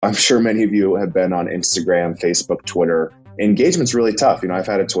I'm sure many of you have been on Instagram, Facebook, Twitter. Engagement's really tough. I've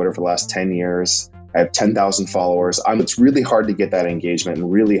had a Twitter for the last 10 years. I have 10,000 followers. It's really hard to get that engagement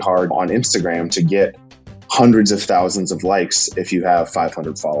and really hard on Instagram to get hundreds of thousands of likes if you have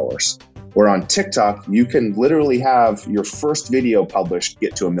 500 followers. Where on TikTok, you can literally have your first video published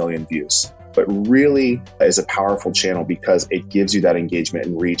get to 1 million views. But really is a powerful channel because it gives you that engagement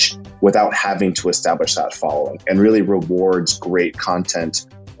and reach without having to establish that following, and really rewards great content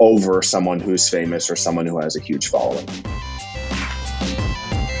over someone who's famous or someone who has a huge following.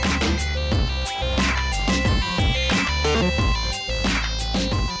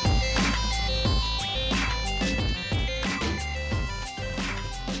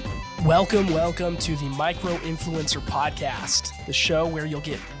 Welcome to the Micro Influencer Podcast, the show where you'll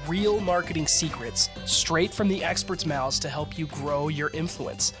get real marketing secrets straight from the experts' mouths to help you grow your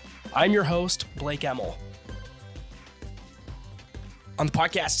influence. I'm your host, Blake Emmel. On the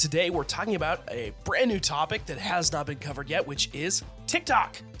podcast today, we're talking about a brand new topic that has not been covered yet, which is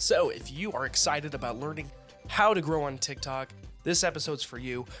TikTok. So if you are excited about learning how to grow on TikTok, this episode's for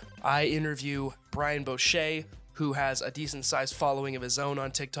you. I interview Brian Boucher, who has a decent sized following of his own on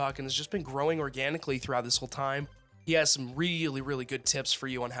TikTok and has just been growing organically throughout this whole time. He has some really good tips for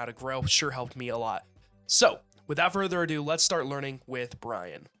you on how to grow. Sure helped me a lot. So without further ado, let's start learning with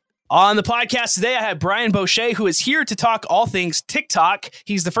Brian. On the podcast today, I have Brian Boucher, who is here to talk all things TikTok.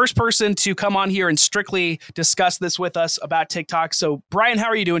 He's the first person to come on here and strictly discuss this with us about TikTok. So Brian, how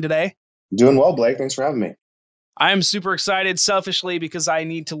are you doing today? Doing well, Blake. Thanks for having me. I'm super excited selfishly because I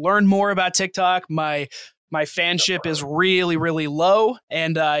need to learn more about TikTok. My fanship is really low,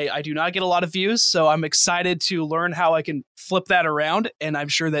 and I do not get a lot of views, so I'm excited to learn how I can flip that around, and I'm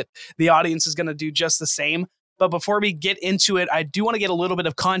sure that the audience is going to do just the same. But before we get into it, I do want to get a little bit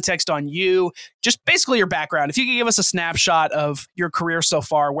of context on you, just basically your background. If you could give us a snapshot of your career so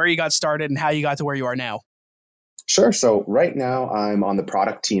far, where you got started and how you got to where you are now. Sure. So right now I'm on the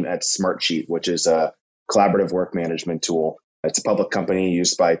product team at Smartsheet, which is a collaborative work management tool. It's a public company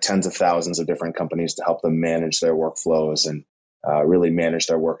used by tens of thousands of different companies to help them manage their workflows and really manage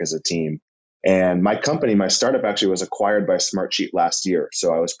their work as a team. And my company, my startup actually was acquired by Smartsheet last year.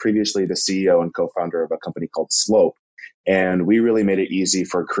 So I was previously the CEO and co-founder of a company called Slope. And we really made it easy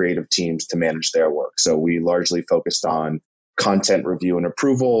for creative teams to manage their work. So we largely focused on content review and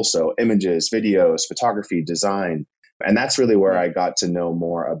approval. So images, videos, photography, design. And that's really where I got to know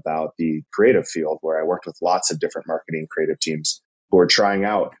more about the creative field, where I worked with lots of different marketing creative teams who were trying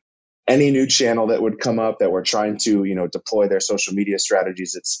out any new channel that would come up, that were trying to, deploy their social media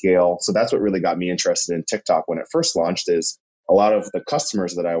strategies at scale. So that's what really got me interested in TikTok when it first launched. Is a lot of the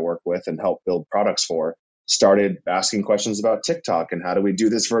customers that I work with and help build products for started asking questions about TikTok and how do we do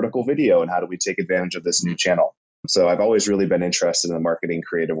this vertical video and how do we take advantage of this new channel. So I've always really been interested in the marketing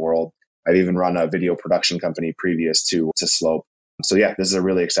creative world. I've even run a video production company previous to Slope. So yeah, this is a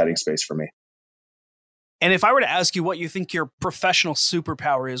really exciting space for me. And if I were to ask you what you think your professional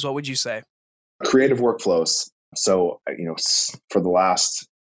superpower is, what would you say? Creative workflows. So, for the last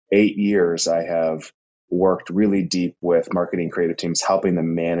 8 years, I have worked really deep with marketing creative teams, helping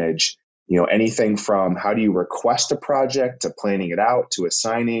them manage, anything from how do you request a project to planning it out, to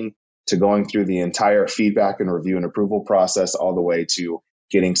assigning, to going through the entire feedback and review and approval process, all the way to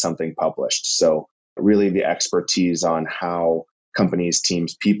getting something published. So really the expertise on how companies,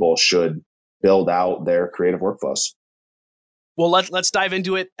 teams, people should build out their creative workflows. Well, let's dive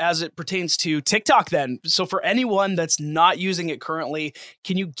into it as it pertains to TikTok then. So for anyone that's not using it currently,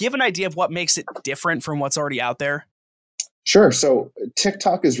 can you give an idea of what makes it different from what's already out there? Sure. So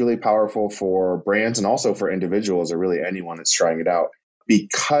TikTok is really powerful for brands and also for individuals or really anyone that's trying it out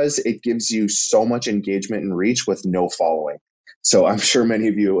because it gives you so much engagement and reach with no following. So I'm sure many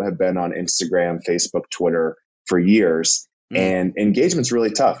of you have been on Instagram, Facebook, Twitter for years, and engagement's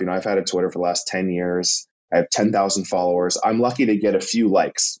really tough. I've had a Twitter for the last 10 years. I have 10,000 followers. I'm lucky to get a few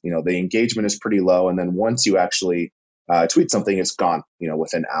likes. The engagement is pretty low. And then once you actually tweet something, it's gone,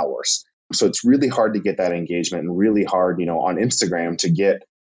 within hours. So it's really hard to get that engagement and really hard, on Instagram to get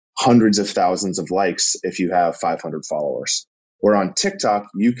hundreds of thousands of likes if you have 500 followers. Where on TikTok,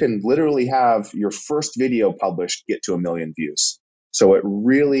 you can literally have your first video published get to 1 million views. So it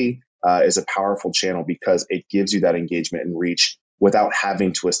really is a powerful channel because it gives you that engagement and reach without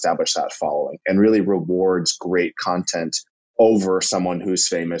having to establish that following, and really rewards great content over someone who's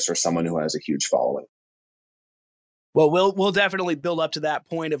famous or someone who has a huge following. Well, we'll definitely build up to that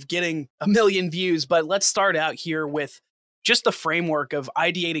point of getting 1 million views, but let's start out here with just the framework of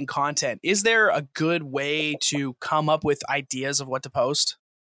ideating content. Is there a good way to come up with ideas of what to post?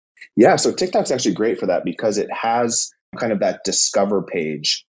 Yeah, so TikTok's actually great for that because it has kind of that discover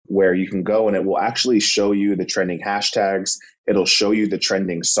page where you can go and it will actually show you the trending hashtags. It'll show you the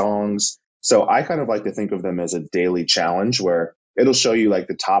trending songs. So I kind of like to think of them as a daily challenge where it'll show you like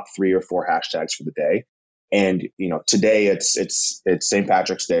the top 3 or 4 hashtags for the day. And today it's St.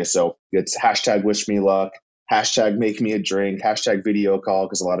 Patrick's Day, so it's hashtag wish me luck, hashtag make me a drink, hashtag video call,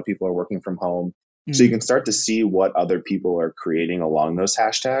 because a lot of people are working from home. So you can start to see what other people are creating along those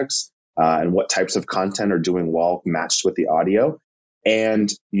hashtags, and what types of content are doing well matched with the audio.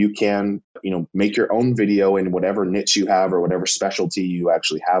 And you can, make your own video in whatever niche you have or whatever specialty you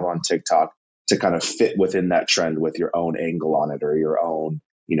actually have on TikTok to kind of fit within that trend with your own angle on it or your own,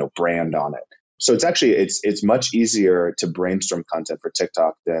 brand on it. So it's actually, it's much easier to brainstorm content for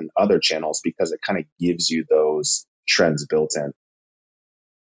TikTok than other channels because it kind of gives you those trends built in.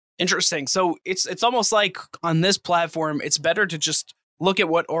 Interesting. So it's almost like on this platform, it's better to just look at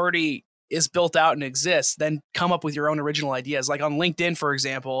what already is built out and exists than come up with your own original ideas. Like on LinkedIn, for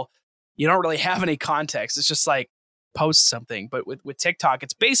example, you don't really have any context. It's just like post something. But with TikTok,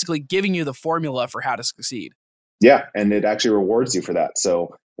 it's basically giving you the formula for how to succeed. Yeah. And it actually rewards you for that.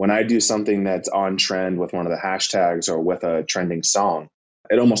 So when I do something that's on trend with one of the hashtags or with a trending song,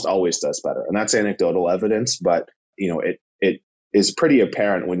 it almost always does better. And that's anecdotal evidence, but it is pretty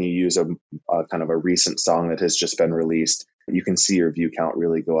apparent when you use a kind of a recent song that has just been released. You can see your view count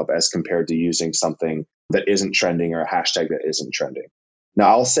really go up as compared to using something that isn't trending or a hashtag that isn't trending. Now,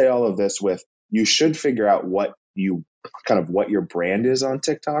 I'll say all of this with, you should figure out what your brand is on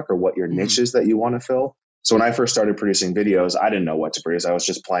TikTok or what your niche is that you want to fill. So when I first started producing videos, I didn't know what to produce. I was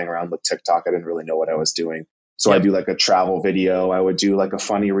just playing around with TikTok. I didn't really know what I was doing. So I do like a travel video. I would do like a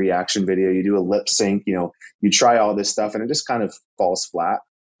funny reaction video. You do a lip sync, you try all this stuff and it just kind of falls flat.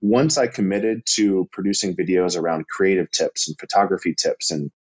 Once I committed to producing videos around creative tips and photography tips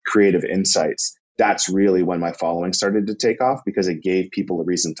and creative insights, that's really when my following started to take off because it gave people a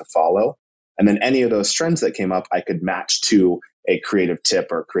reason to follow. And then any of those trends that came up, I could match to a creative tip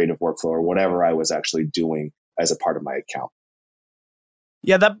or creative workflow or whatever I was actually doing as a part of my account.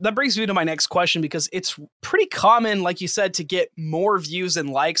 Yeah, that brings me to my next question, because it's pretty common, like you said, to get more views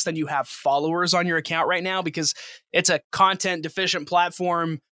and likes than you have followers on your account right now, because it's a content deficient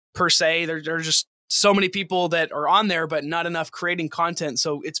platform per se. There are just so many people that are on there, but not enough creating content.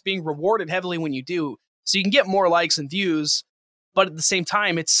 So it's being rewarded heavily when you do. So you can get more likes and views, but at the same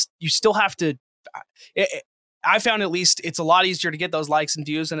time, you still have to. I found at least it's a lot easier to get those likes and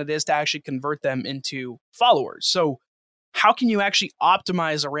views than it is to actually convert them into followers. So how can you actually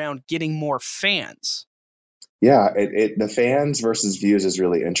optimize around getting more fans? Yeah, the fans versus views is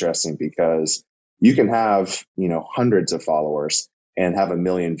really interesting because you can have, hundreds of followers and have a 1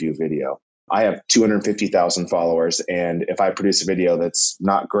 million view video. I have 250,000 followers. And if I produce a video that's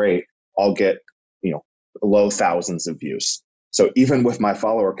not great, I'll get, low thousands of views. So even with my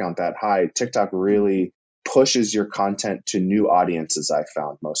follower count that high, TikTok really pushes your content to new audiences, I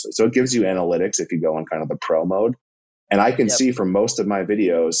found mostly. So it gives you analytics if you go in kind of the pro mode. And I can see from most of my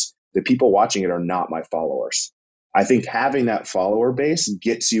videos, the people watching it are not my followers. I think having that follower base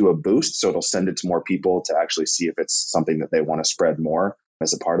gets you a boost. So it'll send it to more people to actually see if it's something that they want to spread more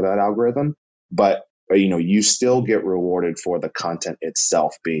as a part of that algorithm. But you still get rewarded for the content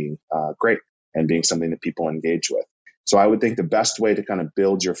itself being great and being something that people engage with. So I would think the best way to kind of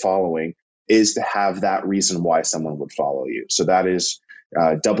build your following is to have that reason why someone would follow you. So that is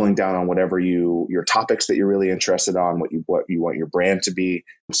doubling down on whatever your topics that you're really interested on, what you want your brand to be.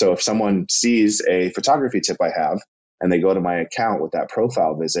 So if someone sees a photography tip I have and they go to my account with that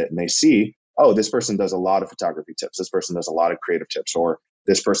profile visit and they see, oh, this person does a lot of photography tips, this person does a lot of creative tips, or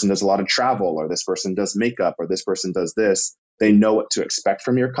this person does a lot of travel, or this person does makeup, or this person does this, they know what to expect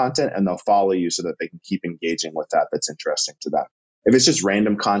from your content and they'll follow you so that they can keep engaging with that that's interesting to them. If it's just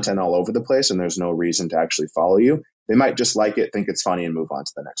random content all over the place and there's no reason to actually follow you, they might just like it, think it's funny, and move on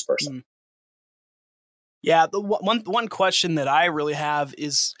to the next person. Yeah, the one question that I really have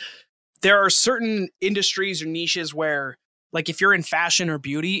is there are certain industries or niches where, like if you're in fashion or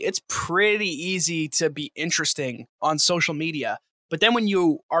beauty, it's pretty easy to be interesting on social media. But then when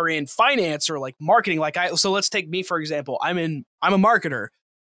you are in finance or like marketing, so let's take me, for example, I'm a marketer.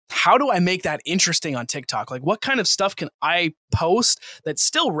 How do I make that interesting on TikTok? Like what kind of stuff can I post that's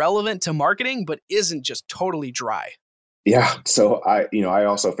still relevant to marketing, but isn't just totally dry? Yeah. So I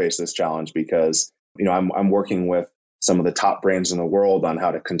also face this challenge because, I'm working with some of the top brands in the world on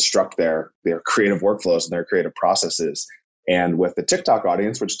how to construct their creative workflows and their creative processes. And with the TikTok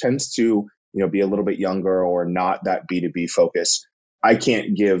audience, which tends to, be a little bit younger or not that B2B focused, I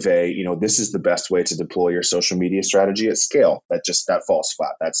can't give this is the best way to deploy your social media strategy at scale. That falls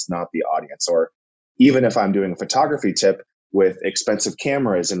flat. That's not the audience. Or even if I'm doing a photography tip, with expensive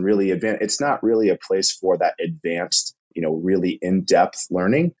cameras and really advanced. It's not really a place for that advanced, really in-depth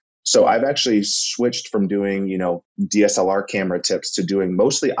learning. So I've actually switched from doing, DSLR camera tips to doing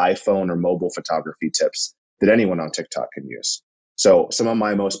mostly iPhone or mobile photography tips that anyone on TikTok can use. So some of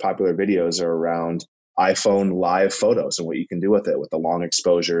my most popular videos are around iPhone live photos and what you can do with it, with the long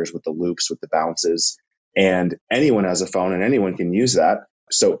exposures, with the loops, with the bounces. And anyone has a phone and anyone can use that.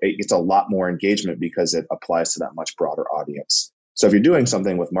 So it gets a lot more engagement because it applies to that much broader audience. So if you're doing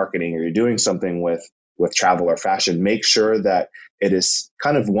something with marketing or you're doing something with travel or fashion, make sure that it is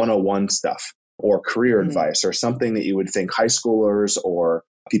kind of 101 stuff or career advice or something that you would think high schoolers or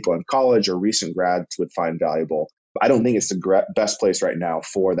people in college or recent grads would find valuable. I don't think it's the best place right now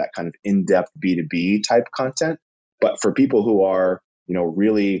for that kind of in-depth B2B type content. But for people who are,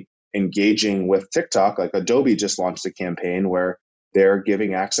 really engaging with TikTok, like Adobe just launched a campaign where they're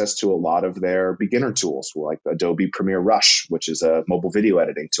giving access to a lot of their beginner tools, like Adobe Premiere Rush, which is a mobile video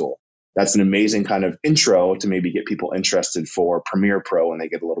editing tool. That's an amazing kind of intro to maybe get people interested for Premiere Pro when they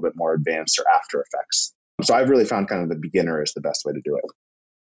get a little bit more advanced or After Effects. So I've really found kind of the beginner is the best way to do it.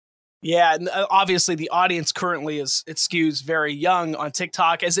 Yeah, and obviously the audience currently it skews very young on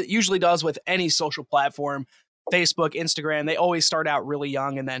TikTok, as it usually does with any social platform. Facebook, Instagram, they always start out really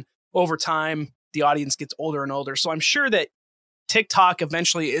young, and then over time, the audience gets older and older. So I'm sure that TikTok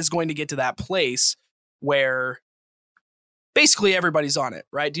eventually is going to get to that place where basically everybody's on it,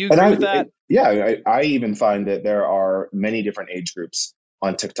 right? Do you agree with that? I even find that there are many different age groups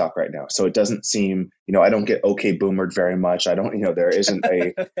on TikTok right now. So it doesn't seem, I don't get okay boomered very much. I don't, there isn't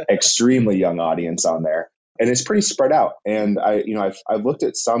a extremely young audience on there. And it's pretty spread out. And I've looked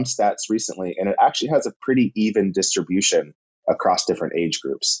at some stats recently, and it actually has a pretty even distribution across different age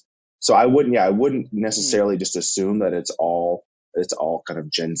groups. So I wouldn't necessarily just assume that it's all kind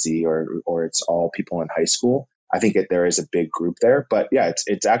of Gen Z or it's all people in high school. I think there is a big group there, but yeah,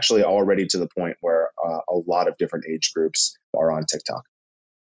 it's actually already to the point where a lot of different age groups are on TikTok.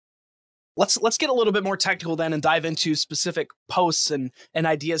 Let's get a little bit more technical then and dive into specific posts and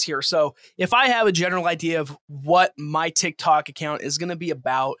ideas here. So if I have a general idea of what my TikTok account is going to be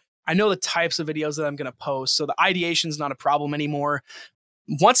about, I know the types of videos that I'm going to post. So the ideation is not a problem anymore.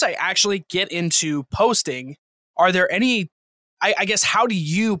 Once I actually get into posting, are there any, I guess, how do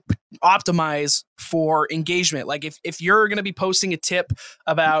you optimize for engagement? Like if you're going to be posting a tip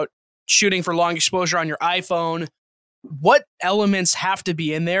about shooting for long exposure on your iPhone, what elements have to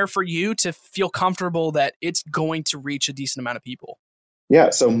be in there for you to feel comfortable that it's going to reach a decent amount of people?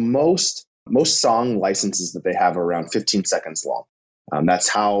 Yeah, so most song licenses that they have are around 15 seconds long. That's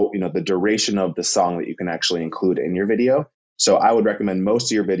how, the duration of the song that you can actually include in your video. So I would recommend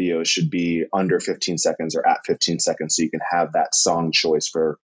most of your videos should be under 15 seconds or at 15 seconds so you can have that song choice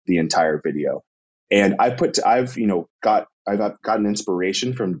for the entire video. And I've gotten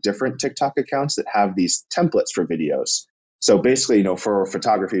inspiration from different TikTok accounts that have these templates for videos. So basically, for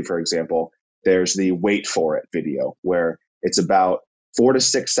photography, for example, there's the wait for it video where it's about 4 to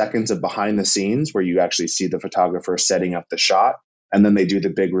 6 seconds of behind the scenes where you actually see the photographer setting up the shot. And then they do the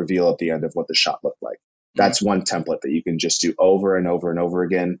big reveal at the end of what the shot looked like. That's one template that you can just do over and over and over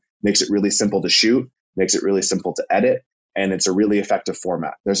again. Makes it really simple to shoot, makes it really simple to edit, and it's a really effective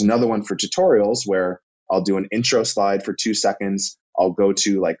format. There's another one for tutorials where I'll do an intro slide for 2 seconds. I'll go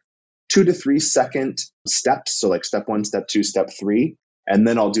to like 2 to 3 second steps. So like step 1, step 2, step 3, and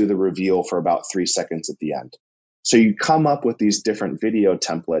then I'll do the reveal for about 3 seconds at the end. So you come up with these different video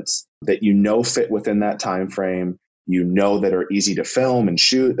templates that fit within that time frame, that are easy to film and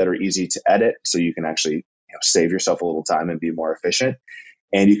shoot, that are easy to edit. So you can actually save yourself a little time and be more efficient.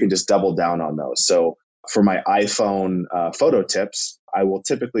 And you can just double down on those. So for my iPhone photo tips, I will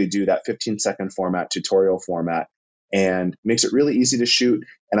typically do that 15-second format, tutorial format, and makes it really easy to shoot.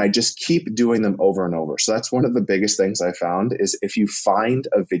 And I just keep doing them over and over. So that's one of the biggest things I found is if you find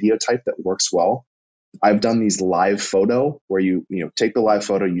a video type that works well, I've done these live photo where you take the live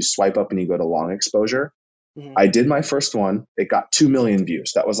photo, you swipe up and you go to long exposure. Mm-hmm. I did my first one. It got 2 million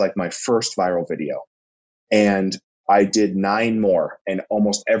views. That was like my first viral video. And I did 9 more, and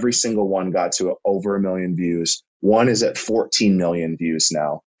almost every single one got to over 1 million views. One is at 14 million views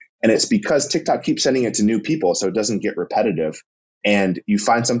now. And it's because TikTok keeps sending it to new people, so it doesn't get repetitive. And you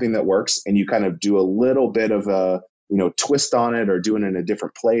find something that works, and you kind of do a little bit of a twist on it or do it in a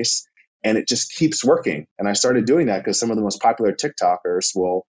different place, and it just keeps working. And I started doing that because some of the most popular TikTokers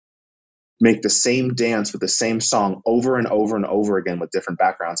will make the same dance with the same song over and over and over again with different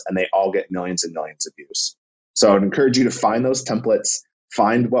backgrounds, and they all get millions and millions of views. So I would encourage you to find those templates,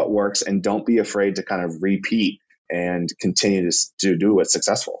 find what works, and don't be afraid to kind of repeat and continue to do what's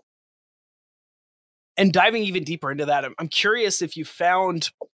successful. And diving even deeper into that, I'm curious if you found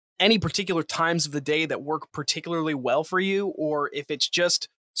any particular times of the day that work particularly well for you, or if it's just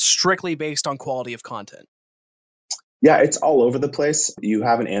strictly based on quality of content. Yeah, it's all over the place. You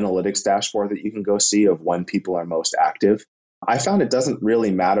have an analytics dashboard that you can go see of when people are most active. I found it doesn't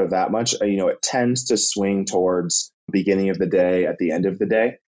really matter that much. It tends to swing towards beginning of the day, at the end of the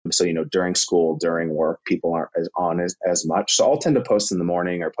day. So, during school, during work, people aren't as much. So I'll tend to post in the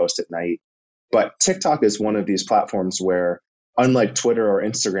morning or post at night. But TikTok is one of these platforms where, unlike Twitter or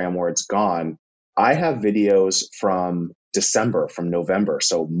Instagram, where it's gone, I have videos from December, from November,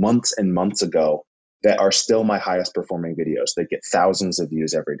 so months and months ago, that are still my highest performing videos. They get thousands of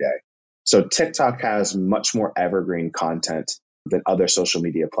views every day. So TikTok has much more evergreen content than other social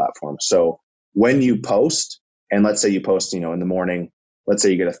media platforms. So when you post, and let's say you post, in the morning, let's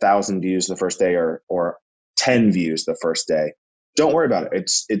say you get 1,000 views the first day or 10 views the first day, don't worry about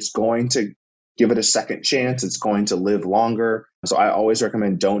it. It's going to give it a second chance. It's going to live longer. So I always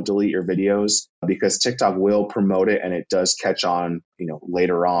recommend don't delete your videos, because TikTok will promote it and it does catch on,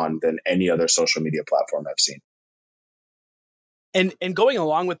 later on than any other social media platform I've seen. And going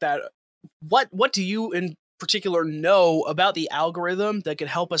along with that, what do you in particular know about the algorithm that could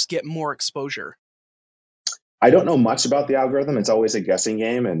help us get more exposure? I don't know much about the algorithm. It's always a guessing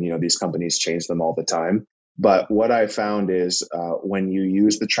game, and these companies change them all the time. But what I found is when you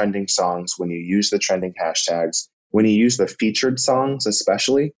use the trending songs, when you use the trending hashtags, when you use the featured songs,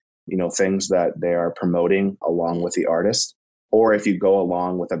 especially, things that they are promoting along with the artist, or if you go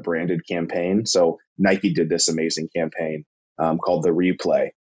along with a branded campaign. So Nike did this amazing campaign called The Replay,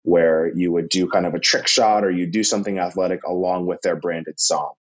 where you would do kind of a trick shot or you do something athletic along with their branded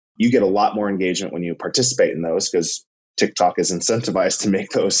song. You get a lot more engagement when you participate in those, because TikTok is incentivized to make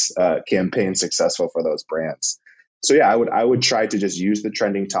those campaigns successful for those brands. So yeah, I would try to just use the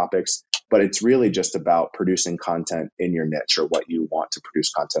trending topics, but it's really just about producing content in your niche or what you want to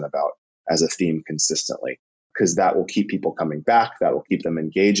produce content about as a theme consistently, because that will keep people coming back. That will keep them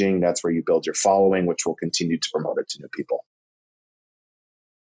engaging. That's where you build your following, which will continue to promote it to new people.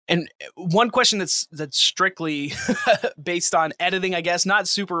 And one question that's strictly based on editing, I guess, not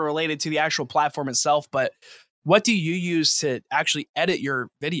super related to the actual platform itself, but what do you use to actually edit your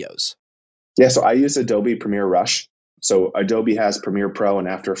videos? Yeah, so I use Adobe Premiere Rush. So Adobe has Premiere Pro and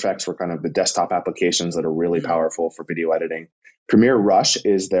After Effects for kind of the desktop applications that are really powerful for video editing. Premiere Rush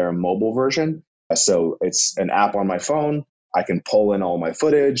is their mobile version. So it's an app on my phone. I can pull in all my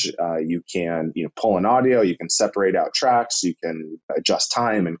footage. You can pull in audio. You can separate out tracks. You can adjust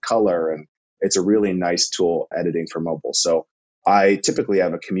time and color. And it's a really nice tool editing for mobile. So I typically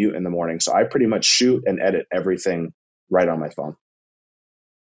have a commute in the morning. So I pretty much shoot and edit everything right on my phone.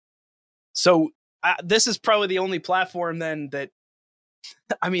 So this is probably the only platform then that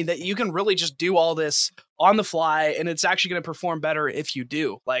you can really just do all this on the fly, and it's actually going to perform better if you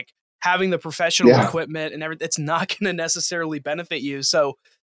do. Like having the professional equipment and everything, it's not going to necessarily benefit you. So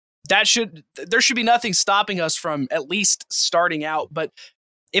there should be nothing stopping us from at least starting out. But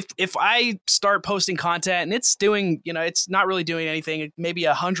if I start posting content and it's doing, it's not really doing anything, maybe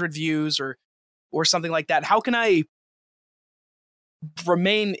 100 views or something like that, how can I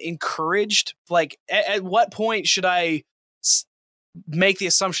remain encouraged? Like at what point should I make the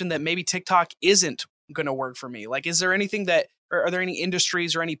assumption that maybe TikTok isn't going to work for me? Like, is there anything are there any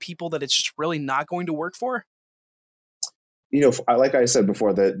industries or any people that it's just really not going to work for? Like I said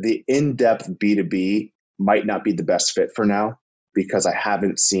before, the in-depth B2B might not be the best fit for now, because I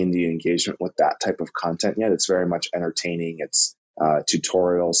haven't seen the engagement with that type of content yet. It's very much entertaining. It's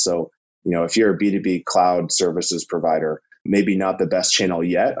tutorials. So, if you're a B2B cloud services provider, maybe not the best channel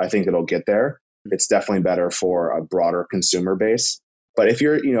yet. I think it'll get there. It's definitely better for a broader consumer base. But if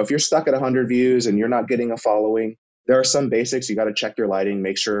you're stuck at 100 views and you're not getting a following, there are some basics. You got to check your lighting,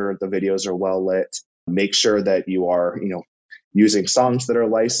 make sure the videos are well lit, make sure that you are, using songs that are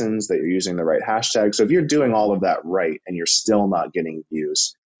licensed, that you're using the right hashtag. So if you're doing all of that right and you're still not getting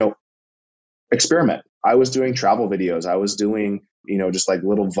views, experiment. I was doing travel videos. I was doing, just like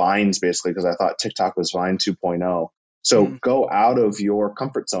little vines basically, because I thought TikTok was Vine 2.0. So go out of your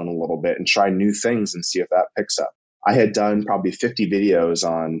comfort zone a little bit and try new things and see if that picks up. I had done probably 50 videos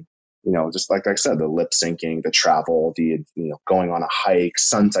on, just like I said, the lip syncing, the travel, the, going on a hike,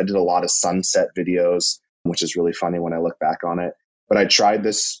 I did a lot of sunset videos, which is really funny when I look back on it. But I tried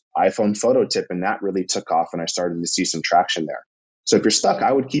this iPhone photo tip and that really took off and I started to see some traction there. So if you're stuck,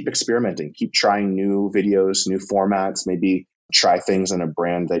 I would keep experimenting, keep trying new videos, new formats, maybe try things in a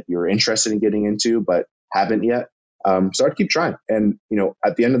brand that you're interested in getting into, but haven't yet. So I'd keep trying. And,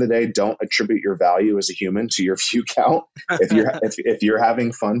 at the end of the day, don't attribute your value as a human to your view count. If you're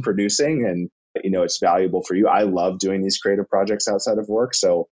having fun producing and it's valuable for you. I love doing these creative projects outside of work.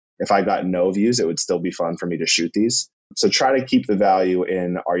 So if I got no views, it would still be fun for me to shoot these. So try to keep the value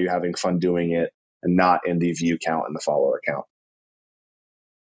in, are you having fun doing it, and not in the view count and the follower count.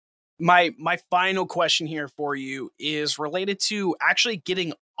 My final question here for you is related to actually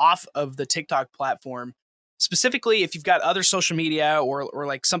getting off of the TikTok platform. Specifically, if you've got other social media or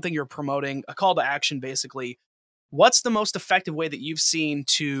like something you're promoting, a call to action, basically, what's the most effective way that you've seen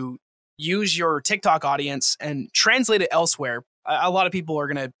to use your TikTok audience and translate it elsewhere? A lot of people are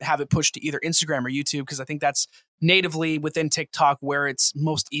going to have it pushed to either Instagram or YouTube, because I think that's natively within TikTok where it's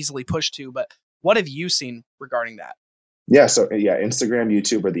most easily pushed to. But what have you seen regarding that? So Instagram,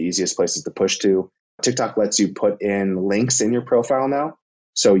 YouTube are the easiest places to push to. TikTok lets you put in links in your profile now.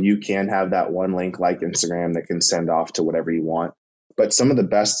 So you can have that one link like Instagram that can send off to whatever you want. But some of the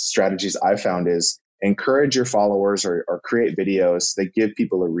best strategies I've found is encourage your followers or create videos that give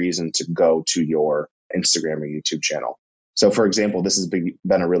people a reason to go to your Instagram or YouTube channel. So for example, this has been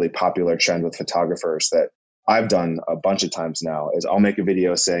a really popular trend with photographers that I've done a bunch of times now, is I'll make a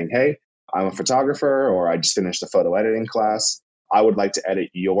video saying, hey, I'm a photographer, or I just finished a photo editing class. I would like to edit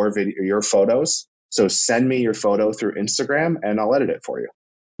your photos. So send me your photo through Instagram and I'll edit it for you,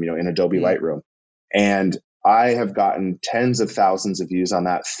 in Adobe Lightroom. And I have gotten tens of thousands of views on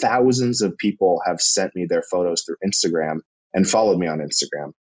that. Thousands of people have sent me their photos through Instagram and followed me on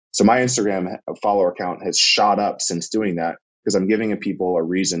Instagram. So my Instagram follower count has shot up since doing that, because I'm giving people a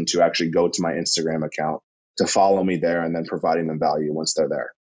reason to actually go to my Instagram account to follow me there, and then providing them value once they're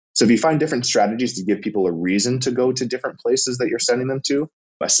there. So if you find different strategies to give people a reason to go to different places that you're sending them to,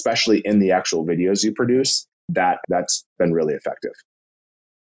 especially in the actual videos you produce, that's been really effective.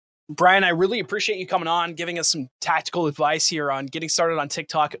 Brian, I really appreciate you coming on, giving us some tactical advice here on getting started on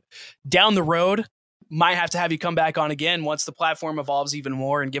TikTok. Down the road, might have to have you come back on again once the platform evolves even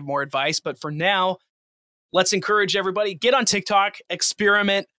more and give more advice. But for now, let's encourage everybody, get on TikTok,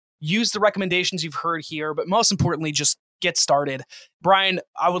 experiment, use the recommendations you've heard here, but most importantly, just get started. Brian,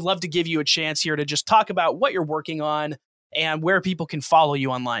 I would love to give you a chance here to just talk about what you're working on and where people can follow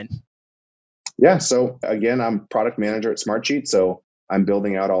you online. Yeah. So again, I'm product manager at Smartsheet. So I'm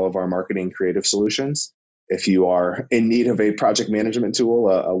building out all of our marketing creative solutions. If you are in need of a project management tool,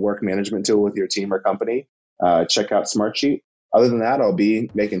 a work management tool with your team or company, check out Smartsheet. Other than that, I'll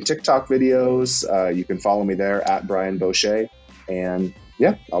be making TikTok videos. You can follow me there at Brian Bosché. And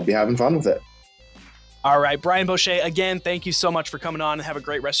I'll be having fun with it. All right, Brian Bosché, again, thank you so much for coming on, and have a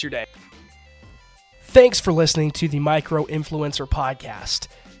great rest of your day. Thanks for listening to the Micro Influencer Podcast.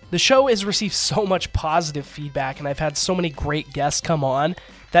 The show has received so much positive feedback, and I've had so many great guests come on,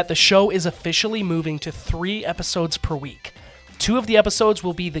 that the show is officially moving to 3 episodes per week. 2 of the episodes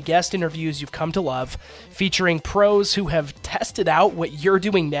will be the guest interviews you've come to love, featuring pros who have tested out what you're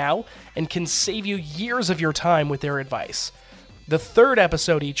doing now and can save you years of your time with their advice. The 3rd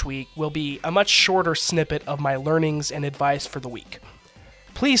episode each week will be a much shorter snippet of my learnings and advice for the week.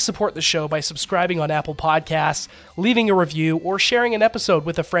 Please support the show by subscribing on Apple Podcasts, leaving a review, or sharing an episode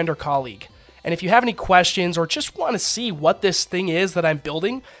with a friend or colleague. And if you have any questions or just want to see what this thing is that I'm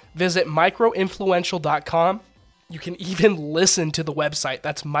building, visit microinfluential.com. You can even listen to the website.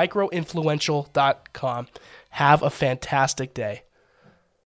 That's microinfluential.com. Have a fantastic day.